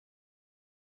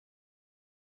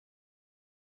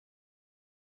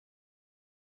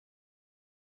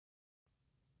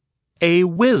A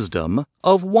wisdom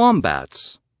of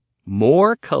wombats.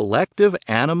 More collective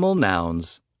animal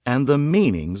nouns and the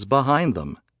meanings behind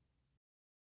them.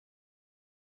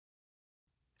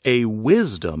 A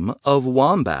wisdom of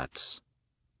wombats.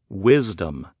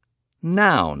 Wisdom.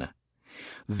 Noun.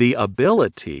 The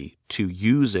ability to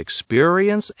use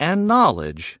experience and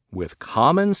knowledge with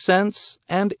common sense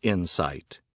and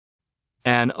insight.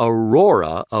 An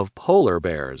aurora of polar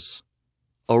bears.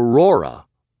 Aurora.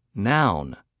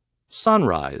 Noun.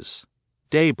 Sunrise.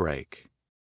 Daybreak.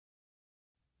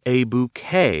 A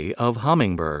bouquet of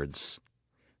hummingbirds.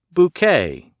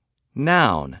 Bouquet.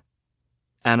 Noun.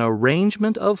 An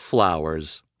arrangement of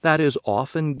flowers that is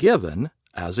often given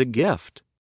as a gift.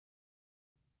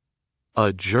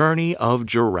 A journey of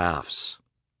giraffes.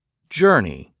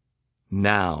 Journey.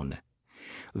 Noun.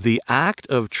 The act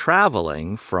of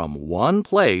traveling from one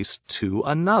place to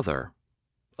another.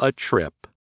 A trip.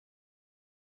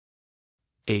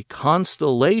 A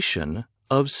constellation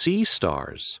of sea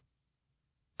stars.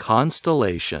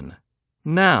 Constellation.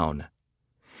 Noun.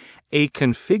 A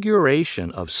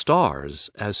configuration of stars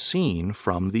as seen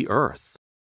from the earth.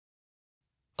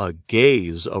 A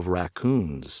gaze of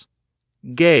raccoons.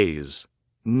 Gaze.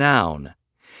 Noun.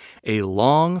 A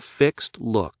long fixed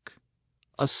look.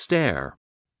 A stare.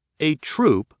 A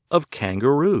troop of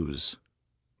kangaroos.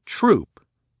 Troop.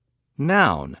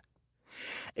 Noun.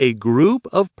 A group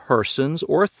of persons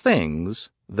or things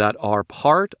that are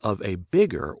part of a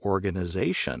bigger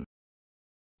organization.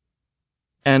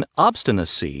 An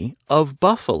obstinacy of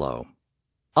buffalo.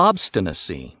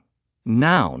 Obstinacy.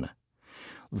 Noun.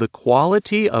 The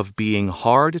quality of being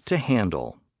hard to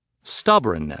handle.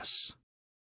 Stubbornness.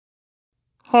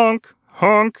 Honk,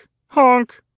 honk,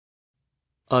 honk.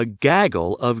 A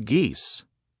gaggle of geese.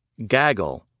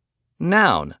 Gaggle.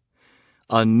 Noun.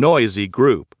 A noisy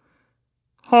group.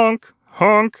 Honk,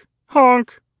 honk,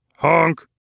 honk, honk.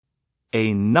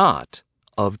 A knot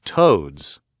of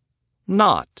toads.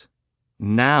 Knot.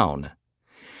 Noun.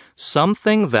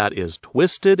 Something that is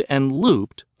twisted and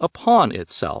looped upon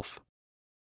itself.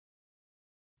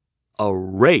 A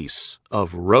race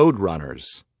of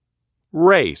roadrunners.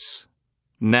 Race.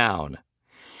 Noun.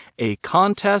 A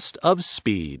contest of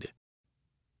speed.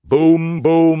 Boom,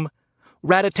 boom.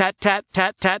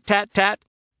 Rat-a-tat-tat-tat-tat-tat-tat.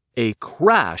 A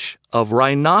crash of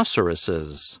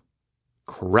rhinoceroses.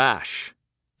 Crash.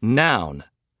 Noun.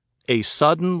 A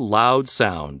sudden loud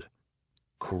sound.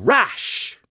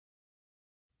 Crash!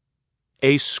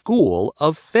 A school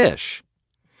of fish.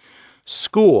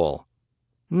 School.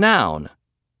 Noun.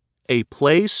 A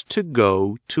place to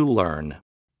go to learn.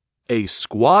 A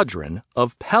squadron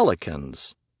of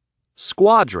pelicans.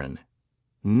 Squadron.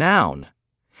 Noun.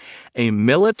 A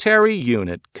military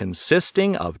unit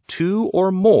consisting of 2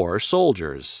 or more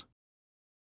soldiers.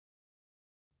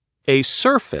 A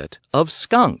surfeit of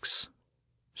skunks.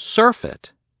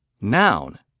 Surfeit.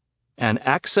 Noun. An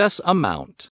excess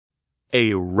amount.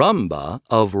 A rumba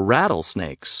of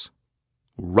rattlesnakes.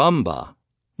 Rumba.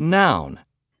 Noun.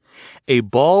 A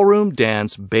ballroom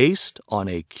dance based on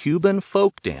a Cuban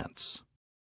folk dance.